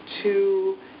 and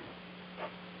to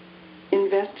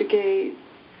investigate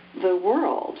the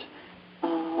world,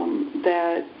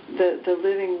 that the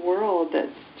living world that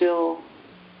still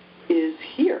is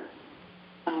here.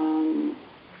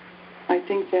 I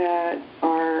think that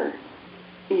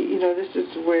this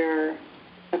is where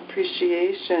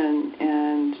appreciation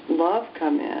and love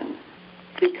come in,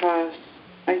 because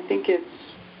I think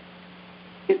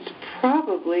it's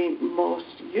probably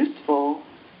most useful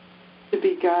to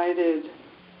be guided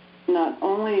not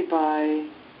only by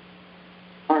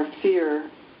our fear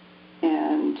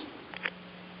and,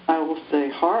 I will say,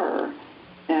 horror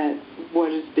at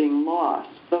what is being lost.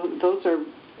 Those are,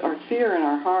 our fear and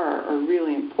our horror are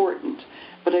really important,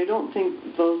 but I don't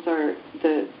think those are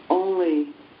the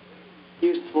only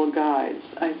useful guides.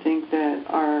 I think that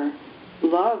our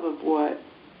love of what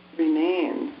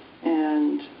remains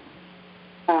and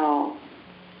how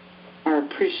our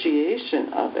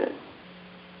appreciation of it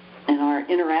and our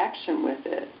interaction with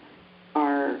it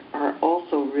are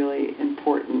also really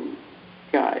important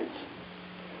guides.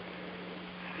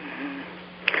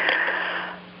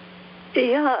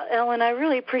 Yeah, Ellen, I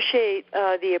really appreciate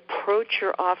the approach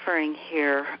you're offering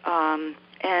here,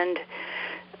 and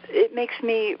it makes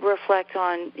me reflect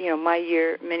on my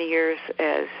many years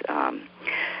as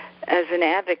an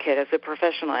advocate, as a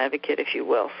professional advocate, if you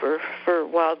will, for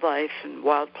wildlife and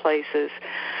wild places.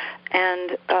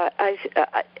 And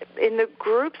in the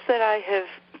groups that I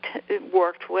have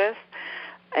worked with,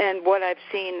 and what I've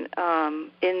seen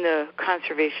in the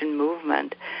conservation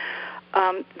movement,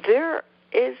 there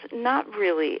is not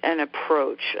really an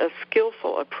approach, a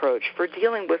skillful approach for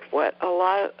dealing with what a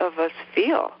lot of us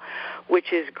feel,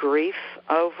 which is grief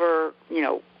over,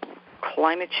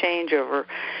 climate change, over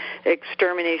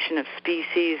extermination of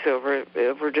species,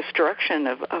 over destruction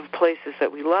of places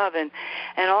that we love, and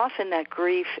often that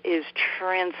grief is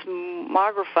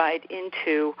transmogrified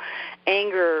into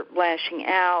anger, lashing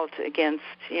out against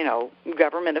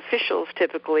government officials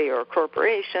typically, or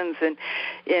corporations, and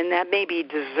that may be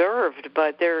deserved,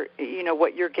 but there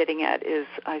what you're getting at is,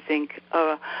 I think,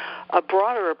 a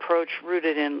broader approach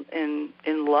rooted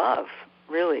in love,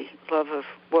 really love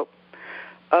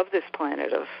of this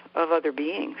planet, of other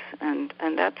beings, and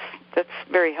that's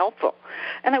very helpful.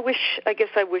 And I guess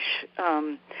I wish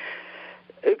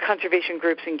conservation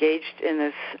groups engaged in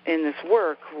this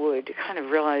work would kind of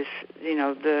realize, in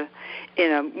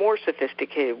a more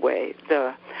sophisticated way,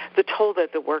 the toll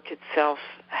that the work itself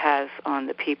has on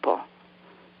the people.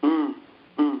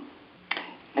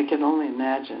 I can only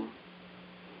imagine.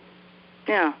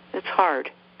 Yeah, it's hard.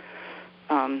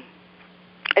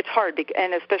 It's hard,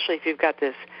 and especially if you've got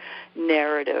this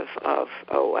narrative of,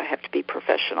 I have to be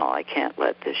professional, I can't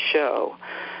let this show.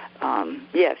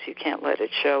 Yes, you can't let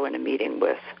it show in a meeting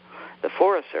with the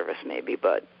Forest Service, maybe,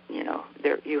 but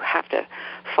you have to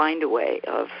find a way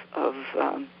of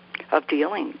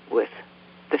dealing with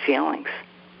the feelings.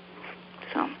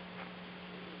 So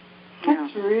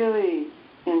that's really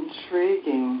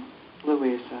intriguing,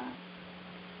 Louisa.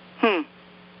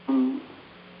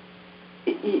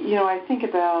 I think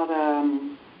about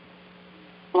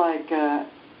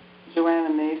Joanna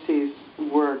Macy's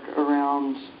work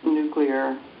around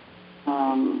nuclear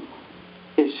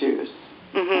issues,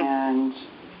 and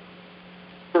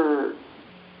her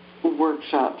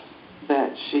workshops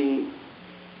that she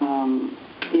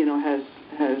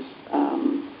has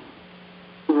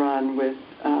run with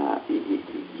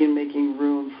making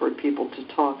room for people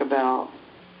to talk about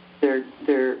their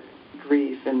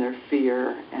grief and their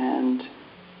fear, and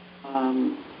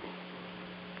I'm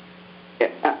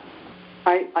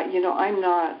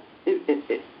not.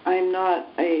 I'm not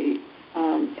a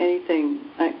anything.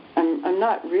 I'm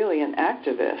not really an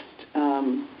activist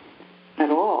at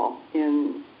all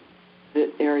in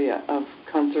the area of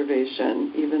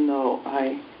conservation, even though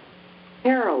I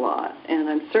care a lot, and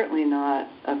I'm certainly not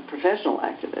a professional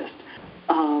activist.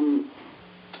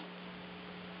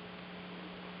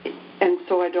 And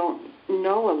so I don't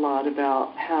know a lot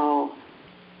about how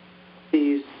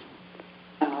these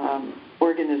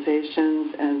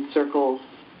organizations and circles,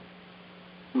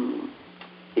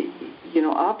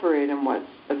 operate and what's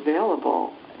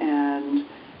available. And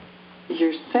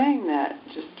you're saying that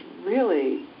just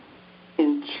really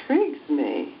intrigues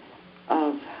me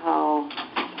of how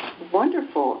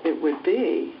wonderful it would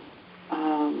be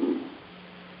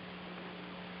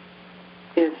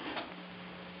if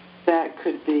that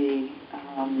could be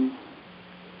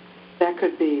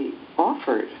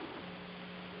offered.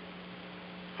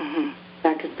 Mm-hmm.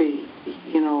 That could be,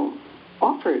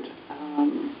 offered.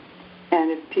 And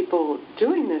if people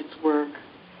doing this work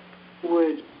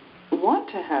would want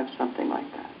to have something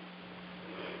like that.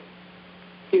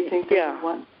 Do you think they would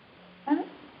want that?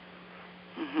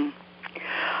 Mm-hmm.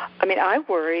 I mean, I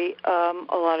worry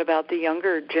a lot about the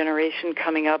younger generation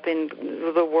coming up in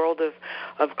the world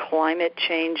of climate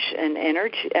change and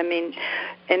energy. I mean,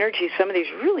 energy, some of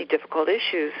these really difficult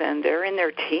issues, and they're in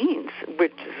their teens,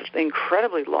 which is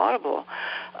incredibly laudable.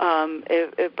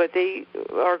 But they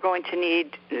are going to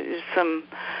need some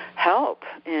help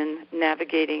in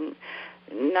navigating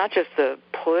not just the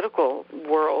political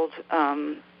world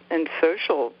and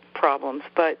social problems,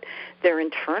 but their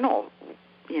internal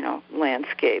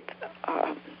landscape.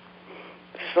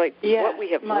 It's like what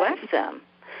we have left them.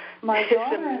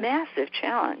 It's a massive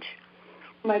challenge.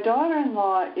 My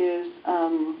daughter-in-law is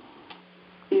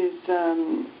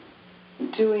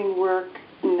doing work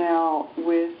now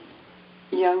with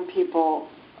young people,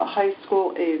 high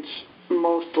school age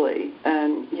mostly,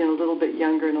 and a little bit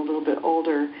younger and a little bit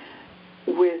older,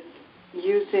 with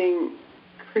using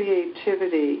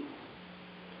creativity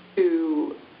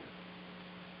to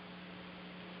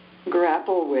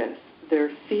grapple with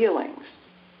their feelings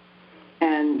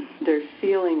and their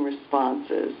feeling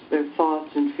responses, their thoughts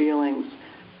and feelings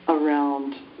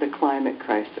around the climate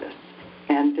crisis.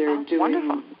 And they're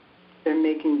they're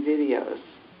making videos.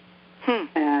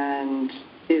 And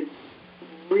it's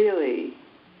really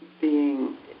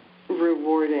being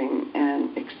rewarding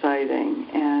and exciting.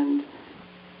 And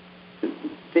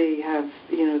they have,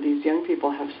 these young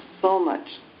people have so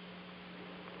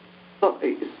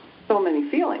many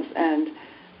feelings, and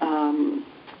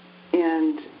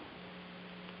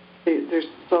they're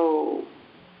so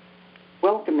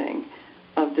welcoming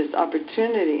of this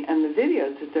opportunity, and the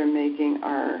videos that they're making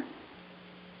are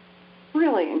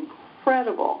really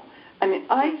incredible. I mean,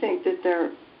 I think that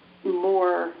they're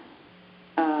more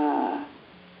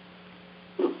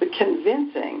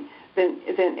convincing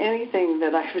than anything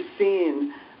that I've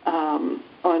seen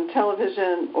on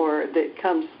television or that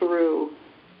comes through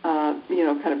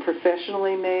kind of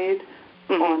professionally made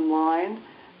online,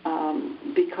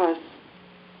 because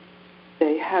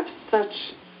they have such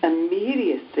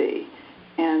immediacy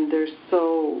and they're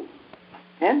so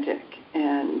authentic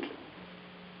and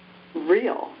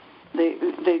real. They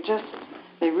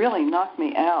really knock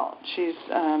me out. She's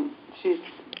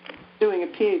doing a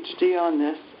PhD on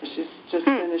this. She's just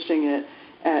finishing it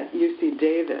at UC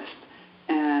Davis,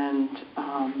 and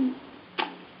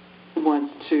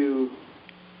wants to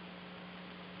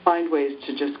find ways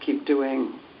to just keep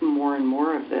doing more and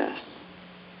more of this.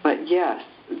 But yes,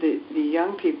 the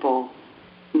young people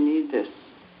need this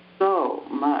so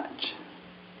much.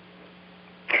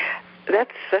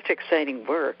 That's such exciting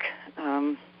work.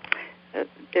 It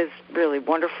is really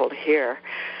wonderful to hear.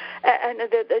 And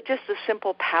just the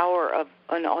simple power of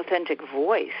an authentic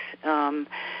voice. And,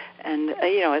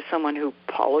 as someone who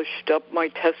polished up my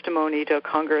testimony to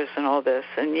Congress and all this,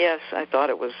 and yes, I thought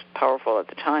it was powerful at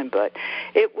the time, but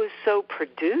it was so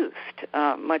produced,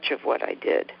 much of what I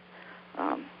did.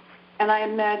 And I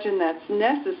imagine that's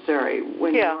necessary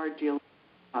when you are dealing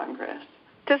with Congress.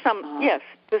 To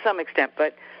some extent,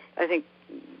 but I think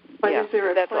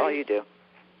that's all you do.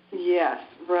 Yes,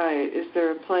 right. Is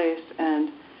there a place? And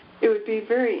it would be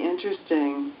very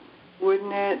interesting,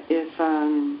 wouldn't it,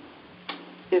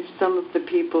 if some of the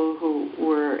people who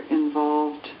are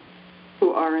involved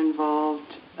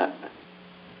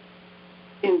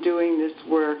in doing this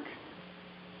work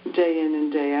day in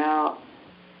and day out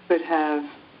could have,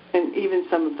 and even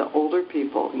some of the older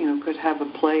people, could have a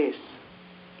place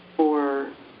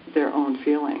for their own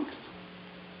feelings.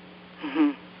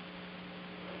 Mm-hmm.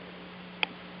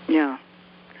 Yeah.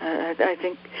 I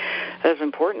think that's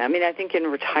important. I mean, I think in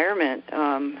retirement,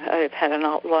 I've had a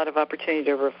lot of opportunity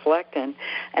to reflect and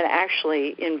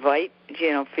actually invite,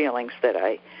 feelings that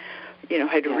I,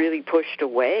 had really pushed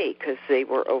away because they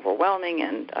were overwhelming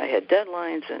and I had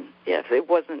deadlines, and yes, it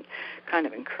wasn't kind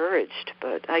of encouraged.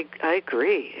 But I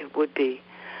agree, it would be,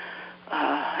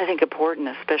 I think, important,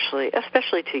 especially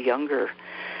to younger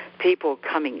people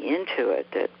coming into it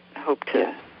that hope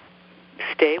to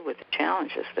stay with the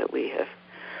challenges that we have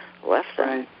left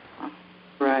them.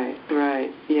 Right.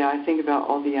 Yeah, I think about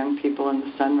all the young people in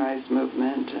the Sunrise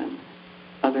Movement and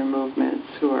other movements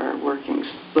who are working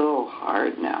so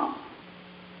hard now.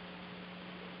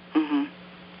 Mm-hmm.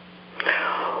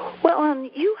 Well,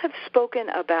 you have spoken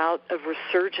about a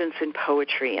resurgence in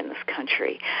poetry in this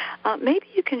country. Maybe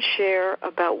you can share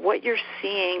about what you're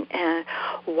seeing and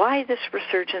why this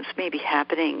resurgence may be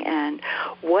happening and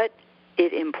what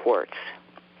it imports.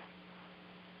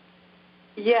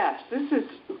 Yes, this is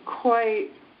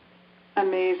quite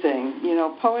amazing.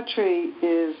 Poetry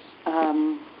is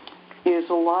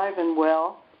alive and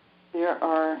well. There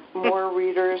are more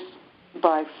readers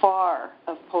by far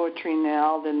of poetry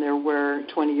now than there were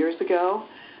 20 years ago.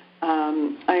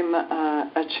 I'm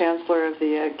a chancellor of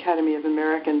the Academy of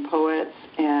American Poets,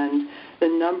 and the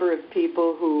number of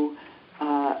people who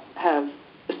have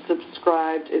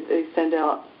subscribed, they send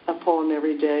out a poem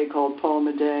every day called Poem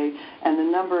a Day, and the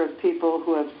number of people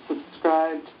who have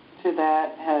subscribed to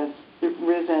that has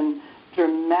risen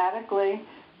dramatically,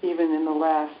 even in the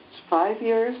last 5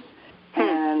 years,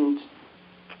 and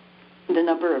the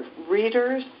number of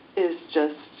readers is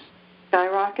just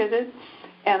skyrocketed.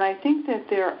 And I think that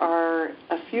there are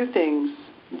a few things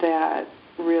that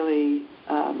really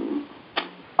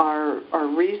are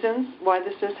reasons why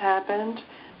this has happened.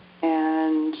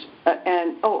 And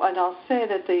I'll say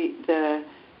that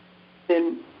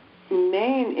the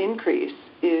main increase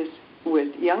is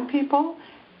with young people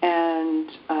and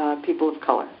people of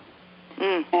color.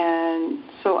 And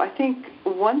so I think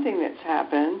one thing that's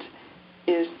happened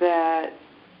is that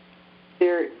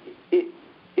there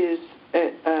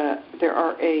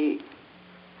are a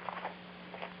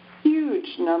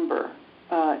huge number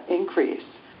increase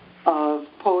of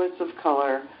poets of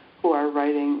color who are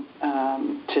writing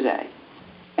today.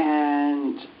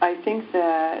 And I think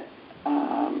that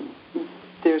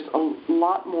there's a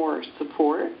lot more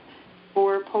support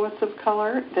for poets of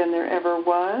color than there ever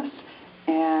was.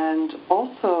 And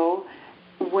also,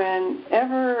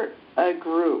 whenever a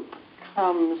group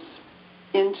comes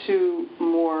into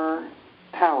more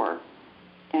power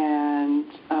and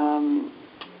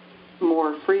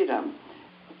more freedom,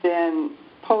 then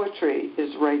poetry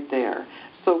is right there.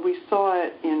 So we saw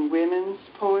it in women's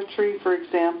poetry, for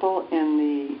example, in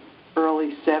the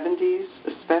early 70s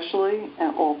especially,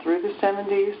 and all through the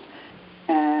 70s.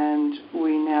 And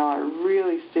we now are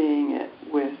really seeing it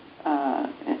with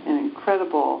an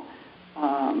incredible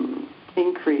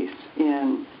increase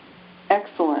in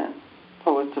excellent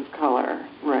poets of color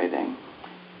writing.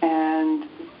 And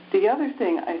the other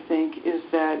thing, I think, is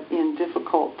that in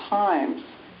difficult times,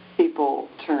 people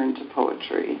turn to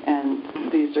poetry.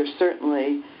 And these are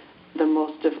certainly the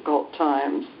most difficult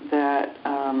times that,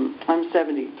 I'm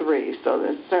 73, so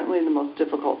it's certainly the most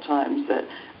difficult times that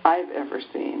I've ever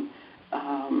seen,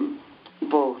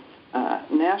 both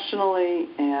nationally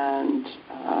and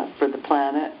for the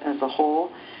planet as a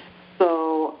whole.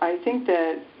 So I think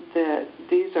that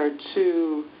these are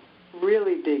two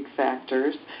really big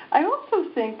factors. I also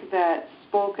think that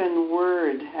spoken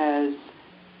word has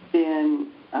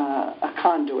been a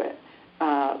conduit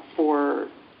for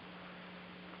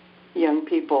young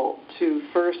people to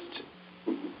first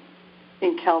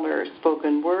encounter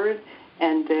spoken word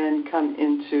and then come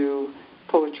into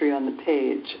poetry on the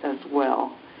page as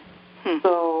well.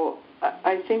 So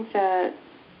I think that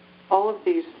all of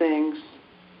these things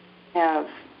have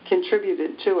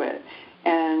contributed to it.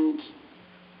 And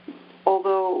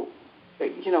although,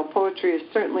 poetry is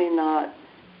certainly not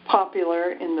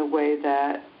popular in the way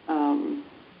that,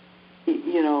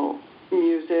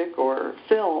 music or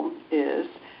film is,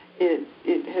 it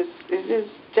is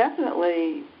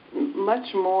definitely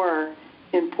much more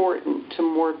important to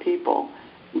more people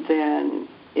than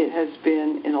it has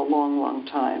been in a long, long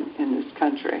time in this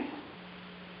country.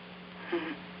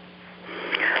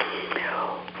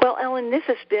 Well, Ellen, this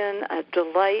has been a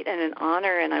delight and an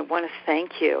honor, and I want to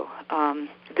thank you.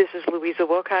 This is Louisa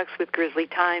Wilcox with Grizzly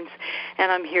Times,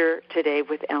 and I'm here today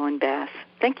with Ellen Bass.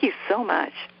 Thank you so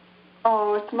much.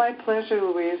 Oh, it's my pleasure,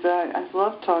 Louisa. I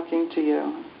love talking to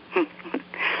you.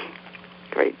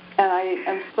 Great. And I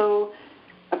am so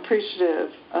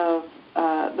appreciative of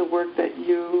the work that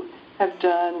you have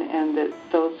done and that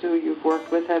those who you've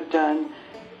worked with have done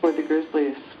for the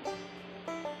Grizzlies.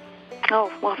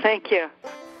 Oh, well, thank you.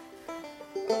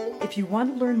 If you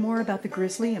want to learn more about the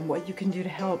Grizzly and what you can do to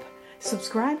help,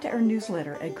 subscribe to our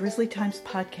newsletter at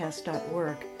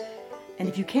grizzlytimespodcast.org. And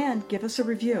if you can, give us a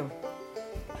review.